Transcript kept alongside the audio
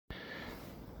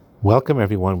Welcome,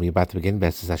 everyone. We're about to begin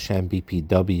B'ezras Hashem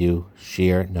BPW,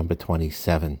 share number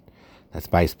 27. That's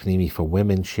Bais Pnimi for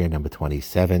women, share number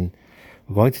 27.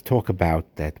 We're going to talk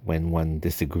about that when one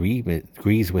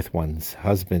agrees with one's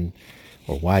husband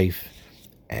or wife,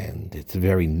 and it's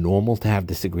very normal to have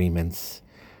disagreements.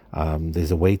 There's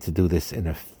a way to do this in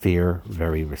a fair,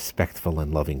 very respectful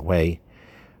and loving way.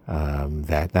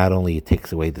 That not only it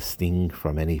takes away the sting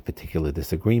from any particular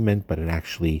disagreement, but it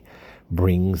actually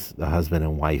brings the husband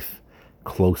and wife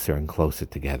closer and closer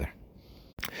together.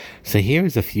 So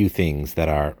here's a few things that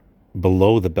are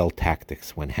below the belt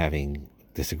tactics when having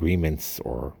disagreements,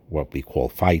 or what we call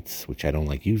fights, which I don't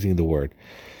like using the word,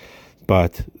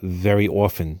 but very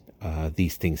often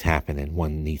these things happen and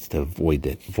one needs to avoid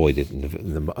it in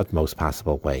the utmost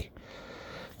possible way.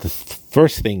 The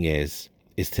first thing is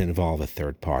to involve a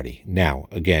third party. Now,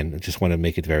 again, I just want to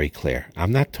make it very clear.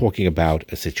 I'm not talking about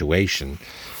a situation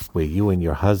where you and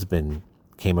your husband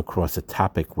came across a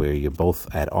topic where you're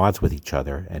both at odds with each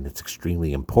other and it's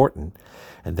extremely important,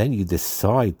 and then you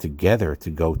decide together to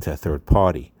go to a third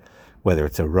party, whether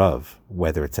it's a Rav,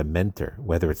 whether it's a mentor,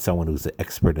 whether it's someone who's an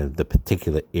expert in the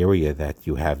particular area that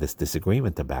you have this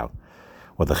disagreement about.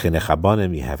 Or the Chinech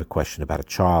Habanim, you have a question about a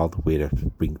child, where to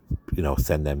bring,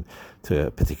 send them to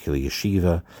a particular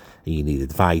yeshiva, and you need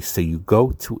advice. So you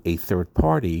go to a third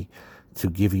party to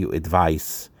give you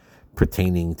advice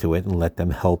pertaining to it and let them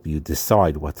help you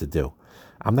decide what to do.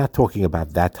 I'm not talking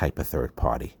about that type of third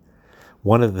party.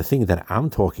 One of the things that I'm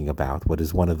talking about, what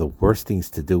is one of the worst things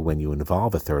to do when you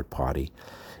involve a third party,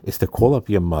 is to call up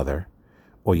your mother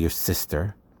or your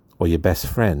sister or your best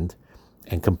friend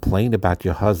and complain about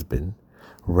your husband,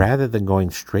 rather than going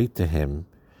straight to him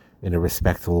in a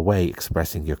respectful way,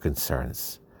 expressing your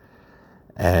concerns.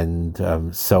 And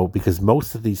so, because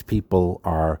most of these people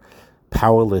are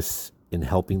powerless in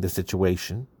helping the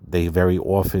situation, they very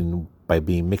often, by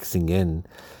mixing in,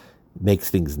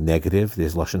 makes things negative.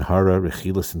 There's Lashon Hara,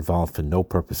 Rechilas involved for no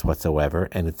purpose whatsoever,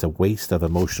 and it's a waste of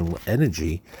emotional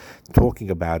energy talking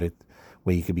about it,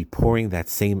 where you could be pouring that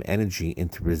same energy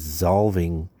into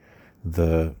resolving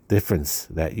the difference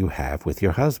that you have with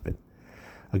your husband.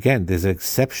 Again, there's an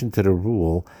exception to the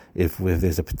rule if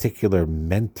there's a particular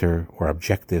mentor or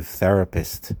objective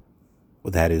therapist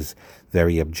that is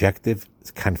very objective,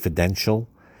 it's confidential,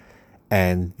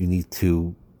 and you need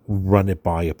to run it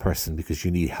by a person because you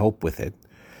need help with it.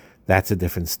 That's a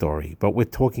different story. But we're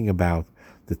talking about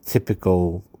the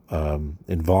typical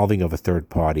involving of a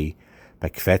third party by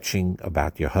kvetching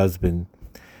about your husband,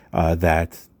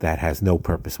 that has no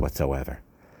purpose whatsoever.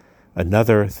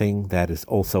 Another thing that is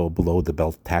also a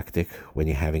below-the-belt tactic when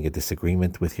you're having a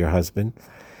disagreement with your husband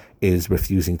is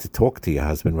refusing to talk to your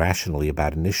husband rationally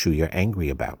about an issue you're angry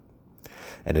about.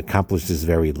 And it accomplishes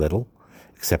very little,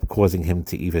 except causing him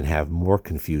to even have more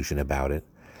confusion about it,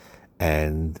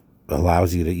 and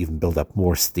allows you to even build up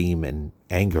more steam and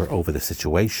anger over the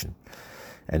situation.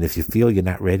 And if you feel you're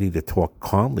not ready to talk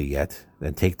calmly yet,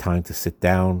 then take time to sit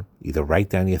down, either write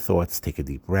down your thoughts, take a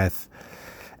deep breath,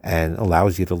 and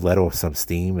allows you to let off some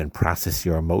steam and process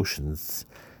your emotions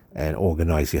and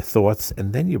organize your thoughts,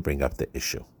 and then you bring up the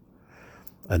issue.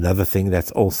 Another thing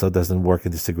that also doesn't work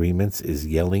in disagreements is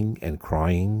yelling and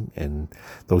crying, and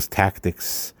those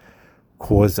tactics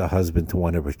cause a husband to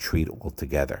want to retreat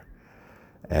altogether.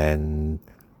 And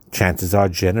chances are,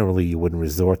 generally, you wouldn't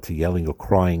resort to yelling or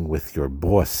crying with your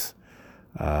boss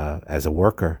as a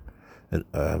worker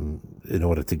in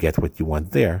order to get what you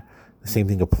want there. The same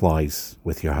thing applies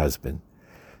with your husband.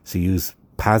 So use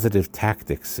positive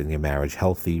tactics in your marriage,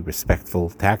 healthy, respectful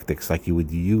tactics like you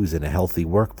would use in a healthy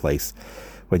workplace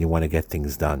when you want to get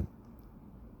things done.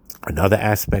 Another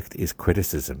aspect is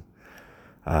criticism.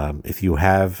 If you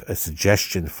have a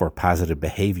suggestion for positive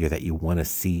behavior that you want to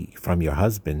see from your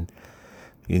husband,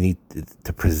 you need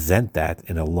to present that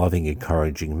in a loving,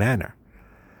 encouraging manner.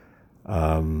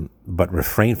 But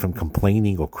refrain from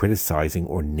complaining or criticizing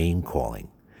or name-calling.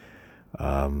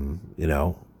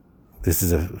 This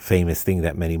is a famous thing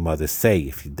that many mothers say.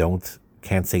 If you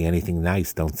can't say anything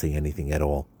nice, don't say anything at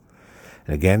all.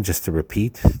 And again, just to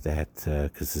repeat that,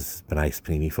 because this is B'nai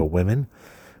Pnimi for women,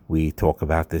 we talk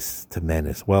about this to men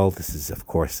as well. This is, of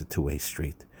course, a two-way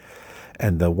street.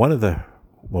 And one of the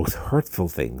most hurtful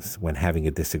things when having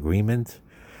a disagreement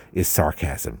is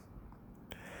sarcasm.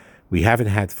 We haven't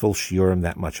had full shiurim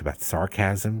that much about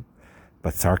sarcasm,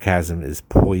 but sarcasm is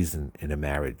poison in a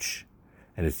marriage,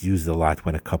 and it's used a lot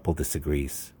when a couple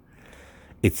disagrees.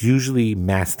 It's usually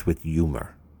masked with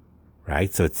humor,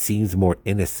 right? So it seems more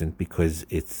innocent because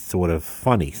it's sort of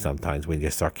funny sometimes. When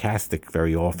you're sarcastic,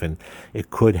 very often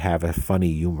it could have a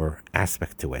funny humor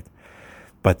aspect to it.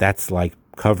 But that's like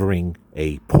covering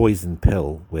a poison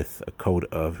pill with a coat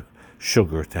of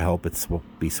sugar to help it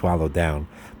be swallowed down,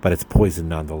 but it's poison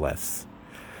nonetheless.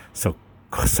 So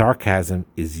sarcasm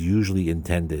is usually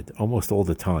intended, almost all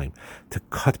the time, to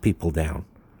cut people down,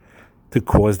 to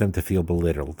cause them to feel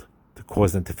belittled, to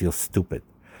cause them to feel stupid.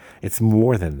 It's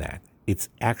more than that. It's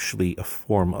actually a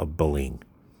form of bullying.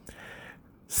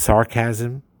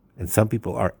 Sarcasm, and some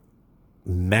people are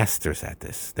masters at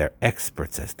this. They're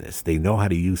experts at this. They know how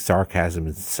to use sarcasm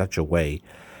in such a way.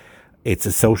 It's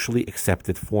a socially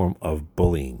accepted form of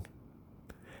bullying.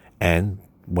 And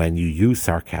when you use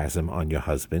sarcasm on your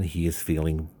husband, he is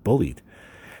feeling bullied.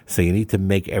 So you need to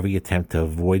make every attempt to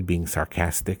avoid being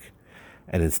sarcastic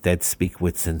and instead speak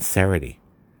with sincerity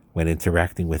when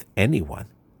interacting with anyone,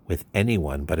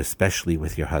 but especially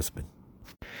with your husband.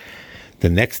 The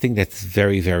next thing that's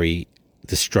very, very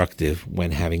destructive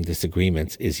when having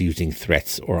disagreements is using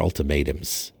threats or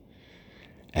ultimatums.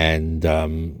 And,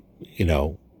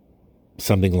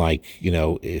 something like,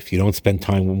 if you don't spend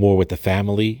time more with the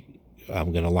family,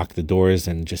 I'm going to lock the doors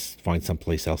and just find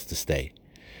someplace else to stay.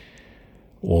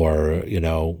 Or,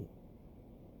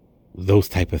 those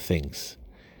type of things.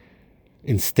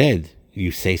 Instead, you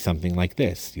say something like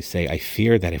this. You say, I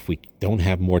fear that if we don't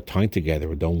have more time together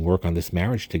or don't work on this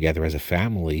marriage together as a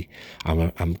family,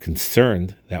 I'm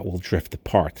concerned that we'll drift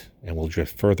apart and we'll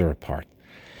drift further apart.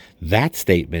 That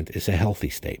statement is a healthy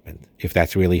statement. If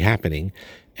that's really happening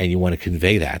and you want to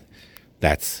convey that,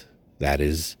 that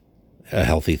is a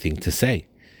healthy thing to say.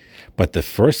 But the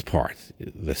first part,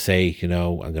 the say, I'm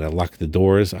going to lock the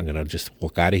doors, I'm going to just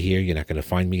walk out of here, you're not going to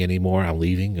find me anymore, I'm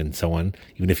leaving, and so on,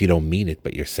 even if you don't mean it,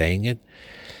 but you're saying it,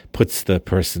 puts the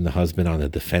husband, on the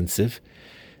defensive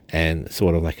and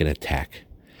sort of like an attack.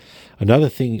 Another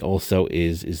thing also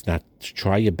is not to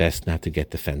try your best not to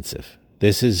get defensive.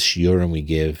 This is shiurim we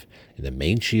give in the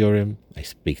main shiurim. I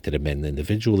speak to the men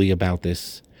individually about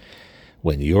this.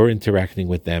 When you're interacting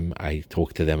with them, I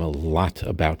talk to them a lot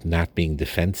about not being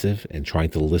defensive and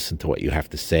trying to listen to what you have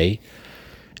to say.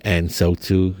 And so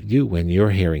to you, when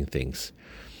you're hearing things,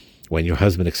 when your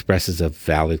husband expresses a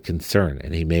valid concern,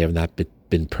 and he may have not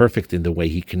been perfect in the way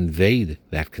he conveyed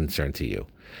that concern to you.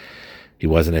 He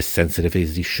wasn't as sensitive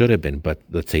as he should have been, but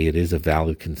let's say it is a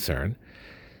valid concern.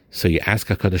 So you ask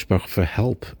HaKadosh Baruch Hu for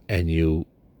help, and you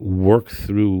work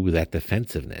through that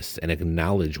defensiveness and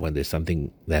acknowledge when there's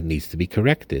something that needs to be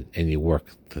corrected, and you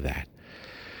work for that.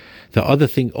 The other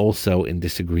thing also in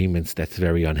disagreements that's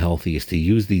very unhealthy is to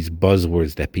use these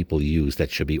buzzwords that people use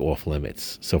that should be off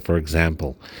limits. So, for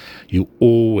example, you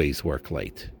always work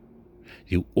late.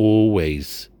 You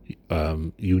always,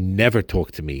 you never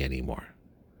talk to me anymore.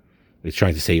 It's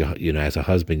trying to say, as a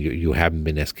husband, you haven't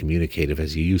been as communicative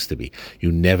as you used to be.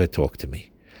 You never talk to me.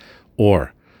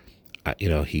 Or,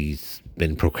 he's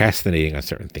been procrastinating on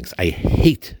certain things. I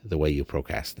hate the way you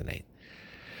procrastinate.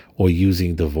 Or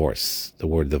using divorce, the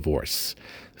word divorce.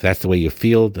 If that's the way you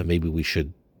feel, then maybe we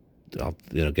should,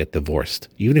 get divorced.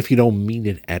 Even if you don't mean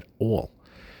it at all.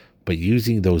 But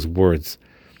using those words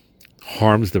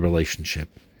harms the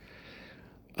relationship.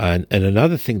 And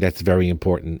another thing that's very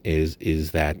important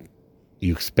is that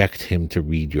you expect him to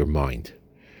read your mind.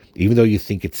 Even though you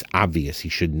think it's obvious, he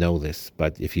should know this,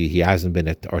 but if he hasn't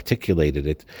been articulated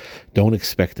it, don't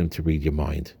expect him to read your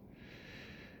mind.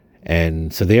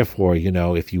 And so therefore,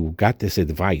 if you got this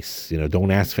advice,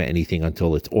 don't ask for anything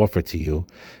until it's offered to you.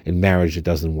 In marriage, it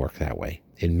doesn't work that way.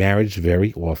 In marriage,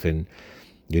 very often,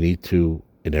 you need to,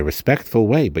 in a respectful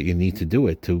way, but you need to do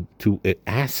it, to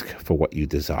ask for what you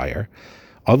desire.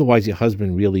 Otherwise, your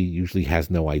husband really usually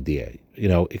has no idea.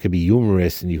 It could be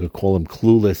humorous, and you could call him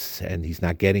clueless, and he's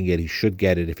not getting it. He should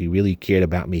get it. If he really cared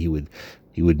about me, he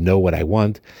would know what I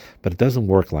want. But it doesn't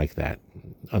work like that.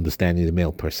 Understanding the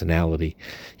male personality,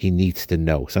 he needs to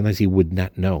know. Sometimes he would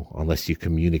not know unless you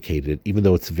communicated it, even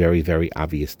though it's very, very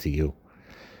obvious to you.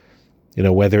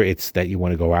 Whether it's that you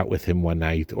want to go out with him one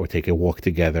night or take a walk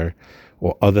together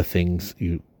or other things,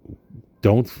 you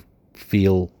don't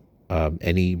feel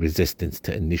any resistance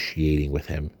to initiating with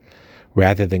him.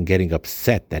 Rather than getting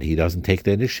upset that he doesn't take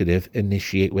the initiative,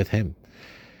 initiate with him.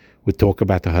 We talk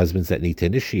about the husbands that need to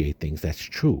initiate things. That's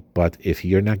true. But if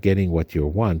you're not getting what you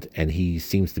want and he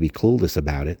seems to be clueless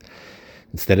about it,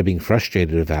 instead of being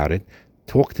frustrated about it,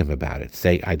 talk to him about it.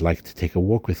 Say, I'd like to take a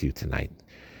walk with you tonight.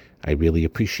 I really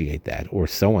appreciate that. Or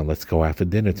so on. Let's go out for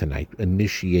dinner tonight.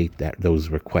 Initiate those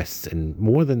requests. And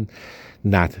more than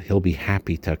not, he'll be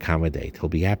happy to accommodate. He'll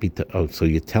be happy to, so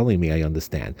you're telling me I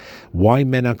understand. Why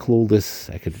men are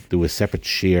clueless, I could do a separate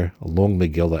share, a long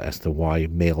Megillah as to why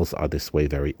males are this way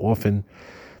very often.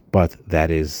 But that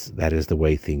is the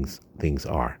way things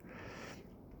are.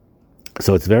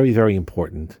 So it's very, very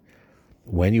important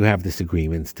when you have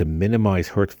disagreements, to minimize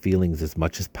hurt feelings as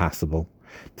much as possible,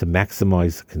 to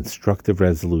maximize constructive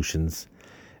resolutions.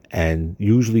 And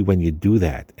usually when you do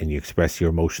that and you express your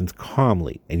emotions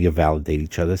calmly and you validate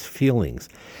each other's feelings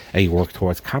and you work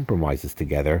towards compromises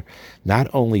together, not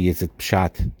only is it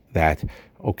shot that,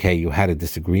 okay, you had a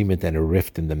disagreement and a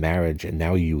rift in the marriage and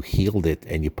now you healed it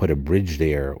and you put a bridge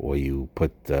there, or you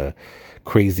put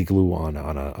crazy glue on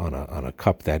a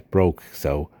cup that broke.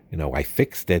 So, I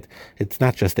fixed it. It's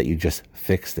not just that you just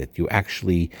fixed it. You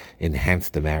actually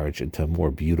enhanced the marriage into a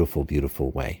more beautiful,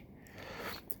 beautiful way.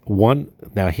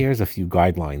 Now here's a few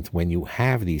guidelines when you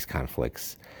have these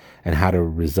conflicts and how to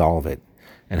resolve it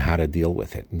and how to deal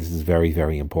with it. And this is very,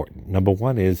 very important. Number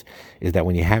one is that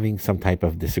when you're having some type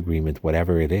of disagreement,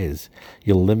 whatever it is,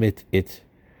 you limit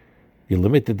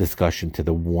the discussion to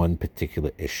the one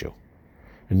particular issue.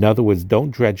 In other words,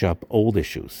 don't dredge up old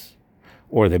issues.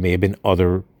 Or there may have been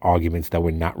other arguments that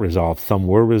were not resolved. Some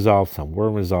were resolved, some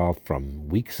weren't resolved from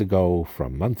weeks ago,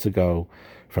 from months ago,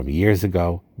 from years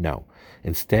ago. No.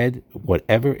 Instead,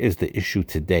 whatever is the issue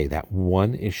today, that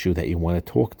one issue that you want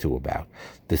to talk to about,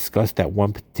 discuss that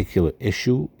one particular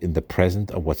issue in the present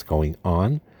of what's going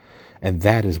on, and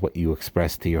that is what you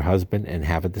express to your husband and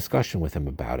have a discussion with him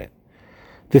about it.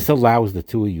 This allows the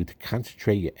two of you to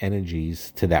concentrate your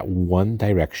energies to that one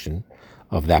direction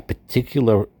of that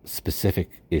particular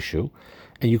specific issue,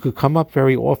 and you could come up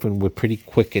very often with pretty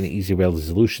quick and easy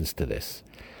resolutions to this.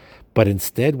 But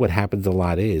instead, what happens a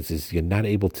lot is you're not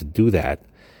able to do that,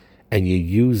 and you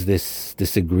use this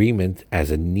disagreement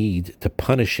as a need to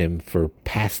punish him for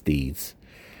past deeds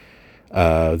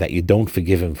that you don't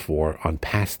forgive him for on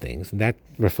past things. And that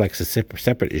reflects a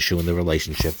separate issue in the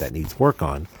relationship that needs work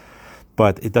on,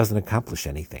 but it doesn't accomplish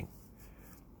anything.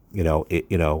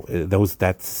 That's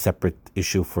a separate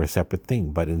issue for a separate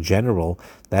thing. But in general,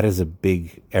 that is a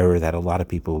big error that a lot of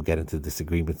people who get into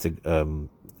disagreements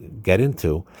get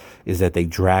into, is that they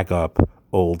drag up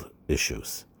old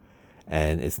issues.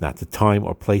 And it's not the time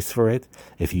or place for it.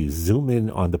 If you zoom in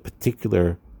on the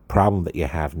particular problem that you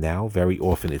have now, very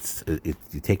often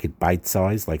you take it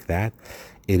bite-sized like that,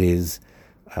 it is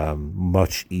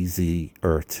much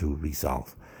easier to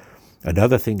resolve.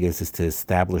 Another thing is to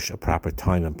establish a proper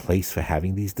time and place for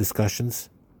having these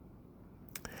discussions.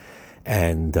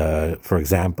 And for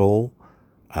example,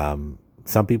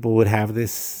 some people would have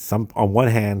this. On one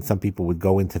hand, some people would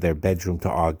go into their bedroom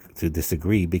to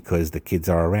disagree because the kids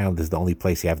are around. This is the only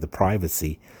place you have the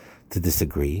privacy to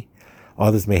disagree.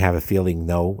 Others may have a feeling,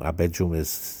 no, our bedroom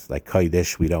is like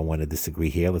Kodesh. We don't want to disagree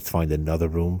here. Let's find another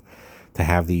room to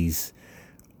have these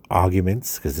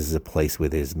arguments, because this is a place where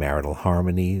there's marital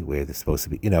harmony, where there's supposed to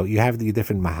be, you have the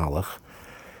different mahalach.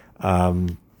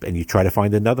 And you try to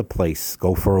find another place,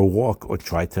 go for a walk, or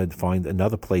try to find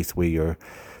another place where your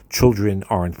children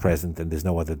aren't present and there's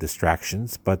no other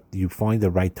distractions, but you find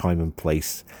the right time and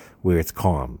place where it's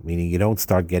calm, meaning you don't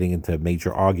start getting into a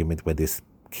major argument where there's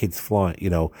kids flying,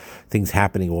 things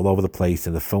happening all over the place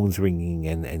and the phone's ringing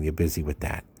and you're busy with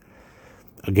that.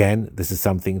 Again, this is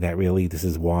something that this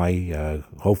is why,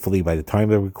 hopefully by the time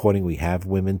of the recording, we have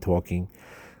women talking,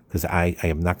 because I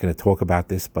am not going to talk about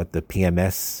this, but the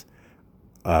PMS,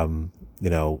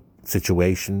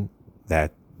 situation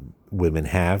that women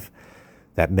have,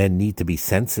 that men need to be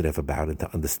sensitive about it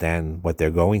to understand what they're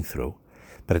going through.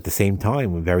 But at the same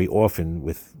time, very often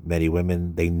with many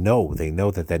women, they know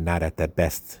that they're not at their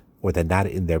best, or they're not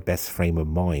in their best frame of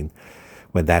mind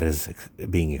when that is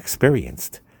being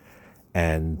experienced.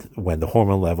 And when the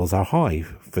hormone levels are high,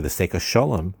 for the sake of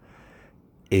shalom,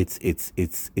 it's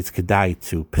kedai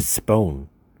to postpone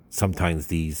sometimes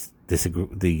these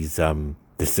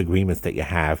disagreements that you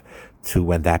have to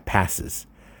when that passes,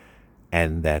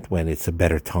 and that when it's a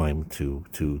better time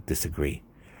to disagree.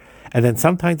 And then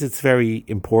sometimes it's very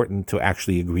important to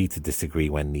actually agree to disagree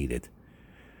when needed.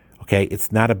 Okay,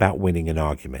 it's not about winning an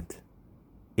argument.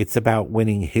 It's about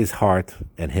winning his heart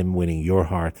and him winning your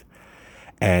heart.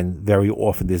 And very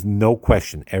often, there's no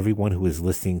question, everyone who is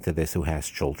listening to this who has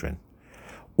children,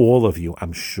 all of you,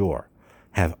 I'm sure,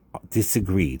 have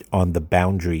disagreed on the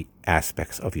boundary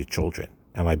aspects of your children.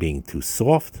 Am I being too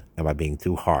soft? Am I being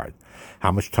too hard?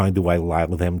 How much time do I allow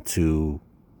them to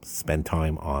spend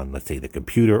time on, let's say, the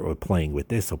computer, or playing with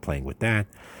this or playing with that?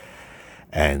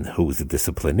 And who's the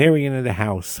disciplinarian in the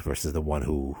house versus the one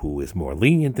who is more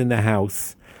lenient in the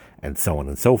house, and so on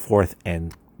and so forth.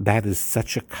 And that is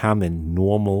such a common,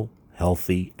 normal,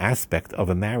 healthy aspect of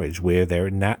a marriage, where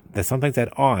they're sometimes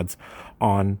at odds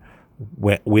on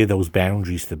where those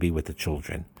boundaries to be with the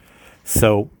children.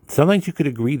 So sometimes you could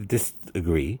agree to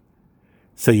disagree.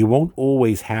 So you won't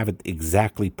always have it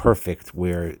exactly perfect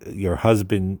where your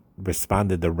husband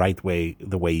responded the right way,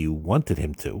 the way you wanted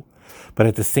him to. But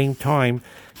at the same time,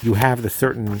 you have the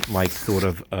certain sort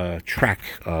of track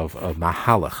of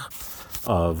mahalach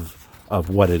of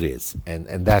what it is.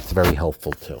 And that's very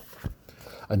helpful too.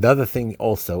 Another thing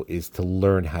also is to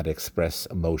learn how to express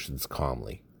emotions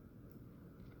calmly.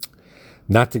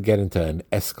 Not to get into an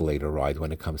escalator ride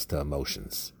when it comes to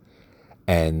emotions.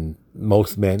 And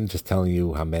most men, just telling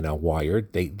you how men are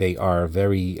wired, they are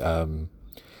very,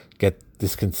 get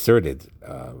disconcerted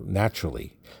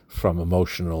naturally from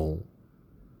emotional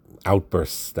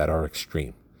outbursts that are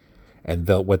extreme. And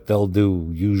what they'll do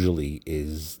usually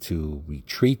is to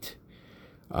retreat,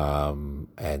 and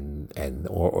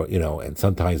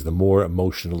sometimes the more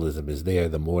emotionalism is there,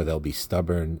 the more they'll be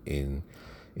stubborn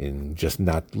in just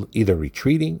not either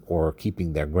retreating or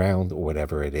keeping their ground or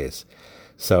whatever it is.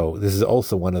 So this is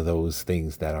also one of those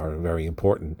things that are very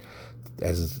important,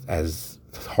 as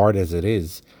hard as it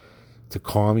is, to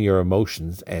calm your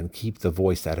emotions and keep the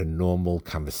voice at a normal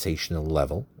conversational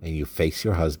level. And you face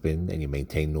your husband and you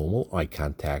maintain normal eye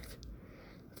contact.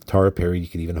 Torah period, you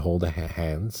can even hold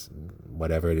hands,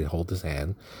 whatever it is, hold his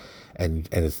hand. And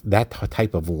it's that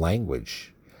type of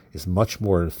language is much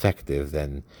more effective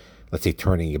than, let's say,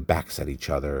 turning your backs at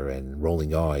each other and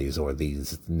rolling eyes or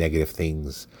these negative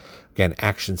things. Again,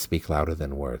 actions speak louder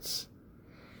than words.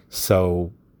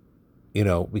 So,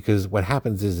 because what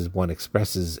happens is one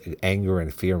expresses anger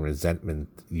and fear and resentment.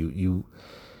 You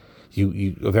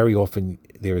very often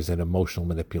there is an emotional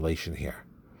manipulation here.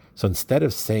 So instead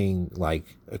of saying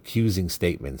accusing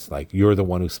statements like you're the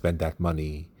one who spent that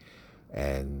money,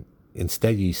 and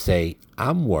instead you say,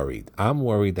 I'm worried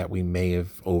that we may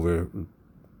have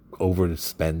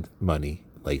overspent money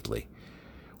lately.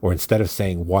 Or instead of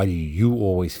saying, why do you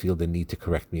always feel the need to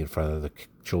correct me in front of the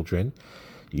children,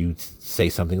 you say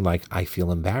something like, I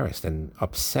feel embarrassed and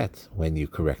upset when you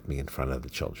correct me in front of the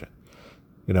children.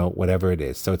 Whatever it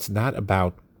is. So it's not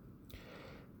about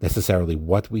necessarily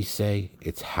what we say,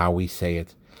 it's how we say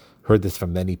it. Heard this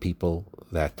from many people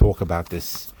that talk about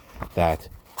this, that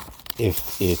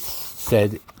if it's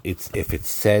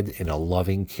said in a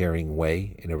loving, caring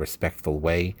way, in a respectful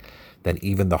way, then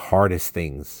even the hardest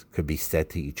things could be said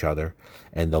to each other,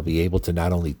 and they'll be able to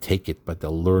not only take it, but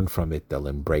they'll learn from it, they'll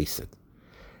embrace it.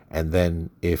 And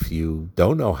then if you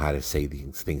don't know how to say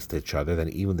these things to each other, then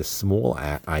even the small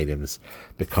items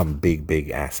become big,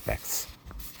 big aspects.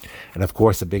 And of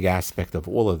course, a big aspect of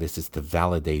all of this is to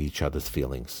validate each other's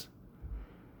feelings.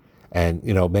 And,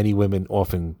 many women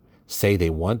often say they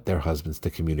want their husbands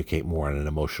to communicate more on an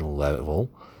emotional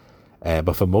level.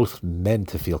 But for most men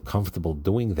to feel comfortable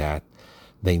doing that,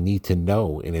 they need to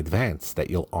know in advance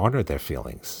that you'll honor their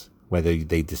feelings, whether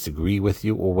they disagree with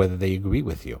you or whether they agree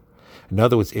with you. In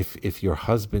other words, if your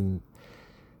husband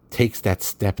takes that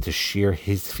step to share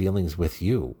his feelings with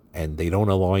you and they don't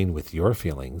align with your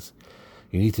feelings,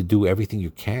 you need to do everything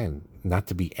you can not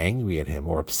to be angry at him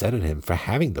or upset at him for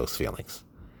having those feelings.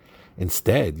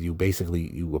 Instead, you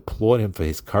applaud him for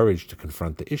his courage to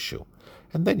confront the issue.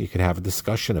 And then you can have a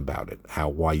discussion about it,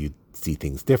 why you see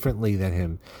things differently than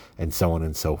him, and so on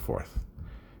and so forth.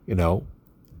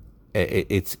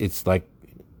 It's like,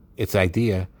 it's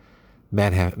idea,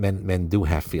 men do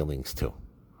have feelings too.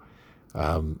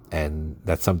 And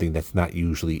that's something that's not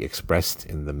usually expressed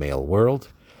in the male world.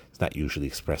 It's not usually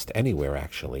expressed anywhere,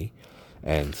 actually.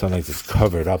 And sometimes it's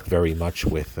covered up very much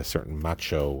with a certain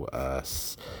macho,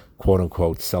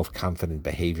 quote-unquote, self-confident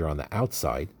behavior on the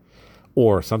outside.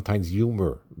 Or sometimes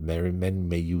humor. Men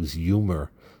may use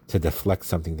humor to deflect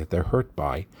something that they're hurt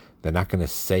by. They're not going to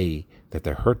say that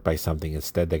they're hurt by something.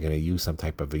 Instead, they're going to use some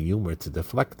type of a humor to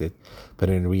deflect it. But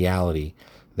in reality,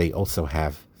 they also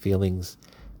have feelings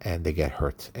and they get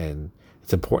hurt. And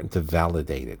it's important to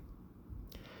validate it.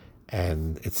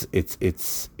 And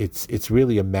it's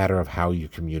really a matter of how you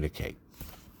communicate.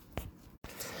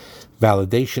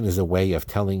 Validation is a way of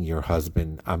telling your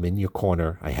husband, I'm in your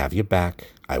corner, I have your back,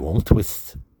 I won't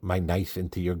twist my knife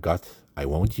into your gut, I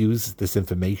won't use this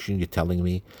information you're telling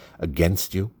me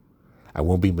against you, I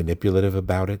won't be manipulative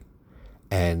about it,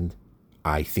 and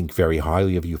I think very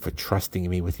highly of you for trusting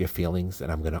me with your feelings,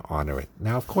 and I'm going to honor it.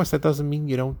 Now, of course, that doesn't mean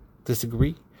you don't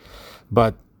disagree,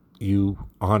 but you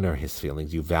honor his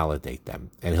feelings, you validate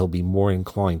them, and he'll be more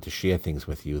inclined to share things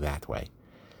with you that way.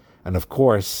 And of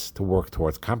course, to work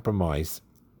towards compromise,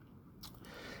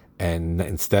 and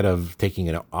instead of taking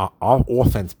an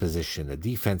offense position, a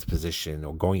defense position,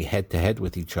 or going head to head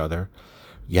with each other,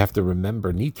 you need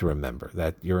to remember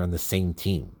that you're on the same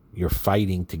team. You're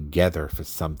fighting together for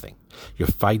something. You're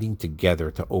fighting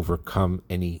together to overcome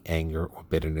any anger or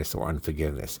bitterness or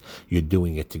unforgiveness. You're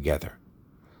doing it together.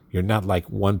 You're not like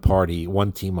one party,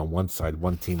 one team on one side,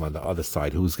 one team on the other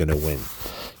side. Who's going to win?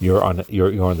 You're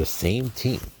on the same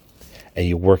team, and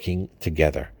you're working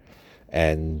together.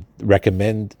 And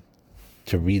recommend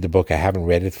to read the book. I haven't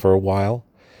read it for a while.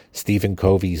 Stephen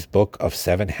Covey's book of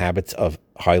 7 Habits of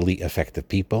Highly Effective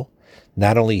People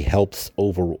not only helps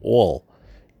overall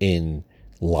in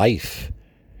life,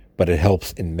 but it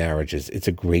helps in marriages. It's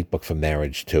a great book for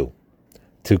marriage too.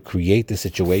 To create the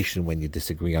situation when you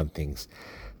disagree on things,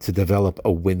 to develop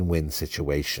a win-win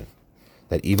situation.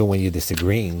 That even when you're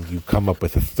disagreeing, you come up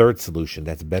with a third solution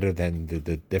that's better than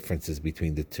the differences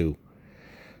between the two.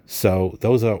 So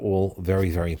those are all very,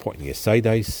 very important.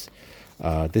 Yesodais.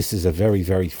 This is a very,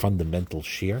 very fundamental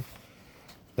shir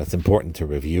that's important to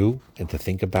review and to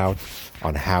think about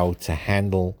on how to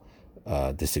handle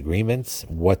disagreements,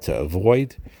 what to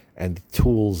avoid, and the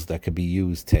tools that could be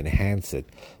used to enhance it,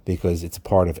 because it's a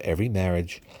part of every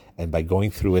marriage, and by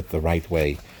going through it the right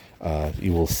way,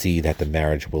 you will see that the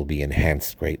marriage will be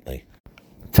enhanced greatly.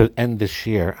 To end this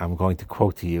year, I'm going to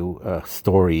quote to you a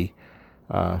story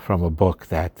from a book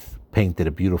that painted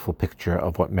a beautiful picture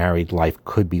of what married life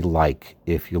could be like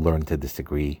if you learn to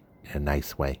disagree in a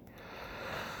nice way.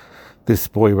 This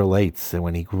boy relates, and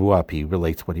when he grew up, he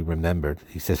relates what he remembered.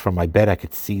 He says, "From my bed, I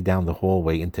could see down the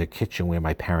hallway into a kitchen where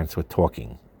my parents were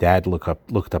talking. Dad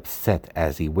looked upset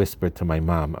as he whispered to my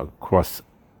mom across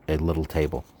a little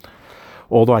table.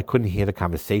 Although I couldn't hear the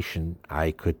conversation,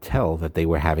 I could tell that they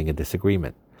were having a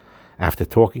disagreement. After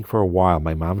talking for a while,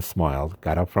 my mom smiled,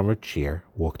 got up from her chair,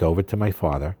 walked over to my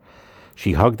father.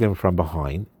 She hugged him from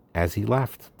behind as he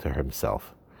laughed to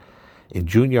himself. In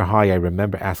junior high, I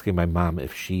remember asking my mom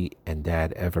if she and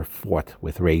Dad ever fought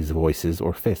with raised voices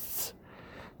or fists.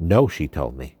 No, she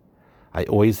told me. I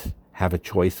always have a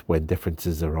choice when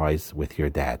differences arise with your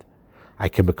dad. I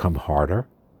can become harder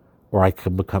or I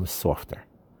can become softer.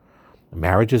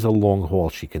 Marriage is a long haul,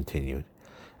 she continued,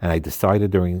 and I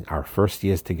decided during our first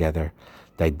years together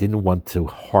that I didn't want to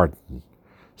harden,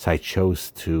 so I chose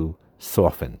to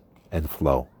soften and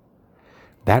flow.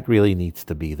 That really needs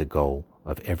to be the goal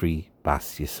of every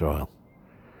Bas Yisrael,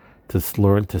 to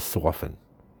learn to soften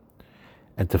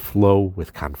and to flow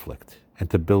with conflict and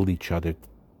to build each other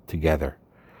together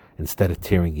instead of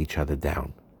tearing each other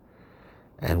down.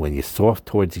 And when you're soft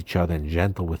towards each other and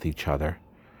gentle with each other,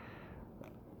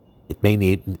 it may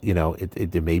need,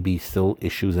 there may be still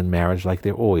issues in marriage like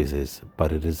there always is,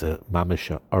 but it is a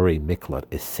mamisha ore miklat,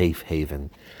 a safe haven,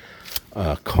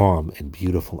 calm and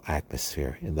beautiful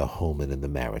atmosphere in the home and in the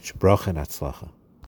marriage. Bracha and atzlacha.